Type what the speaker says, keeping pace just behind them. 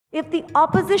If the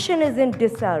opposition is in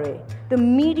disarray, the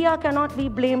media cannot be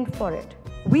blamed for it.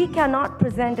 We cannot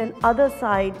present an other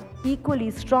side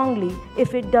equally strongly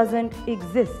if it doesn't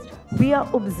exist. We are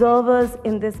observers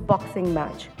in this boxing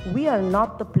match. We are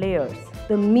not the players.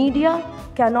 The media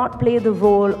cannot play the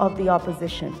role of the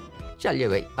opposition. चलिए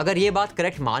भाई, अगर ये बात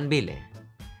correct मान भी लें,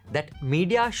 that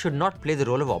media should not play the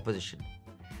role of opposition.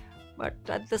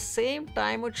 But at the same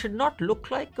time, it should not look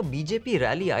like a BJP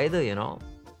rally either, you know.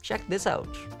 Check this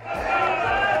out.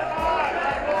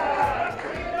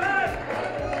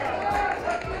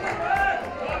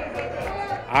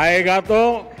 आएगा तो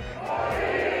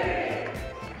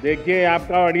देखिए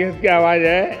आपका ऑडियंस की आवाज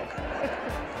है,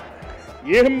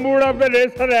 ये मूड ऑफ द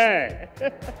नेशन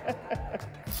है.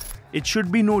 It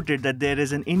should be noted that there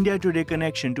is an India Today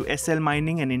connection to SL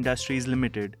Mining and Industries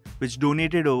Limited, which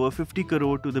donated over 50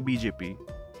 crore to the BJP.